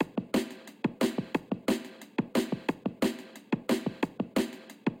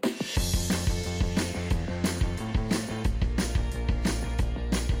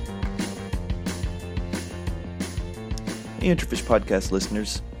Hey, Intrafish podcast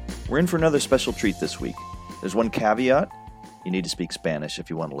listeners. We're in for another special treat this week. There's one caveat. You need to speak Spanish if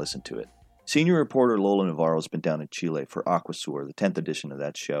you want to listen to it. Senior reporter Lola Navarro has been down in Chile for Aquasur, the 10th edition of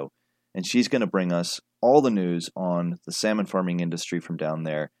that show, and she's going to bring us all the news on the salmon farming industry from down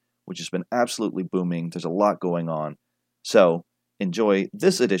there, which has been absolutely booming. There's a lot going on. So, enjoy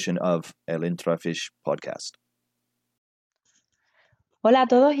this edition of El Intrafish podcast. Hola a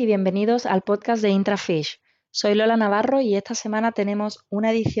todos y bienvenidos al podcast de Intrafish. Soy Lola Navarro y esta semana tenemos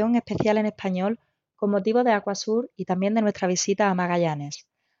una edición especial en español con motivo de Aquasur y también de nuestra visita a Magallanes.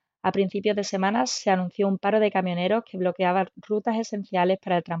 A principios de semana se anunció un paro de camioneros que bloqueaban rutas esenciales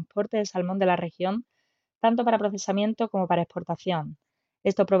para el transporte de salmón de la región, tanto para procesamiento como para exportación.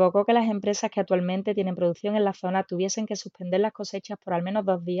 Esto provocó que las empresas que actualmente tienen producción en la zona tuviesen que suspender las cosechas por al menos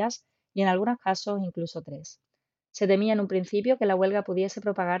 2 días y en algunos casos incluso 3. Se temía en un principio que la huelga pudiese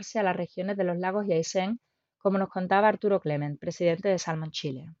propagarse a las regiones de los lagos y Aysén, como nos contaba Arturo Clement, presidente de Salmon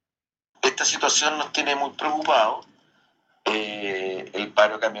Chile. Esta situación nos tiene muy preocupados, el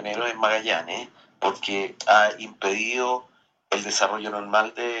paro camionero en Magallanes, porque ha impedido el desarrollo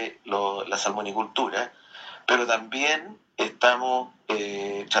normal de la salmonicultura, pero también estamos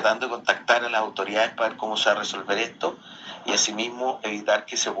tratando de contactar a las autoridades para ver cómo se va a resolver esto y asimismo evitar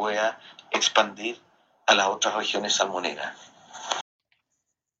que se pueda expandir a las otras regiones salmoneras.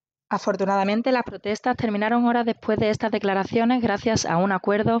 Afortunadamente, las protestas terminaron horas después de estas declaraciones gracias a un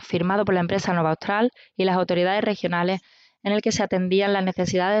acuerdo firmado por la empresa Nova Austral y las autoridades regionales en el que se atendían las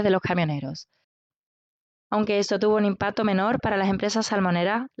necesidades de los camioneros. Aunque esto tuvo un impacto menor para las empresas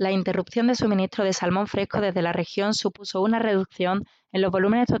salmoneras, la interrupción de suministro de salmón fresco desde la región supuso una reducción en los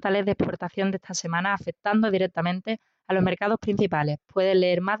volúmenes totales de exportación de esta semana, afectando directamente a los mercados principales. Pueden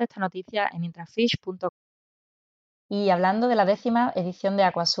leer más de esta noticia en intrafish.com. Y hablando de la 10ª edición de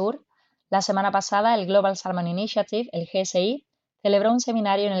Aquasur, la semana pasada el Global Salmon Initiative, el GSI, celebró un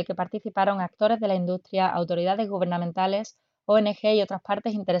seminario en el que participaron actores de la industria, autoridades gubernamentales, ONG y otras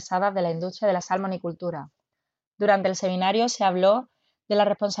partes interesadas de la industria de la salmonicultura. Durante el seminario se habló de la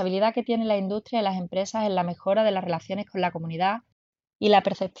responsabilidad que tiene la industria y las empresas en la mejora de las relaciones con la comunidad y la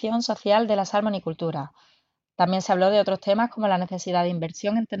percepción social de la salmonicultura. También se habló de otros temas como la necesidad de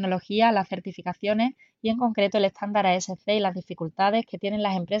inversión en tecnología, las certificaciones y en concreto el estándar ASC y las dificultades que tienen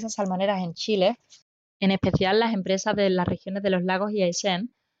las empresas salmoneras en Chile, en especial las empresas de las regiones de los lagos y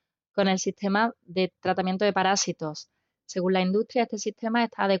Aysén, con el sistema de tratamiento de parásitos. Según la industria, este sistema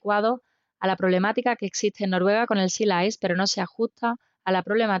está adecuado a la problemática que existe en Noruega con el Sea Lice, pero no se ajusta a la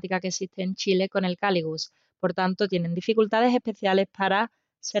problemática que existe en Chile con el Caligus. Por tanto, tienen dificultades especiales para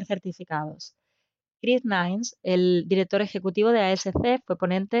ser certificados. Chris Nines, el director ejecutivo de ASC, fue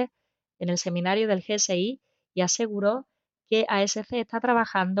ponente en el seminario del GSI y aseguró que ASC está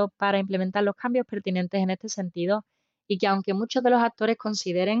trabajando para implementar los cambios pertinentes en este sentido y que aunque muchos de los actores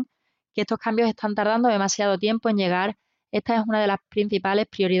consideren que estos cambios están tardando demasiado tiempo en llegar, esta es una de las principales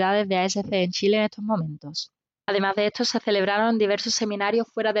prioridades de ASC en Chile en estos momentos. Además de esto, se celebraron diversos seminarios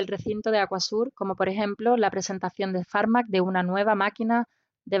fuera del recinto de Aquasur, como por ejemplo la presentación de Pharmac de una nueva máquina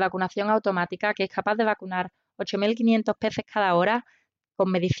de vacunación automática que es capaz de vacunar 8.500 peces cada hora con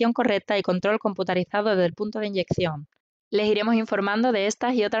medición correcta y control computarizado desde el punto de inyección. Les iremos informando de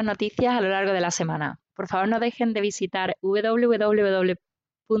estas y otras noticias a lo largo de la semana. Por favor, no dejen de visitar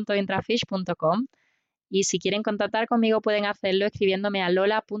www.intrafish.com y si quieren contactar conmigo pueden hacerlo escribiéndome a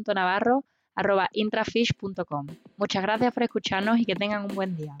lola.navarro@intrafish.com. Muchas gracias por escucharnos y que tengan un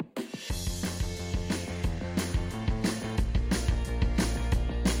buen día.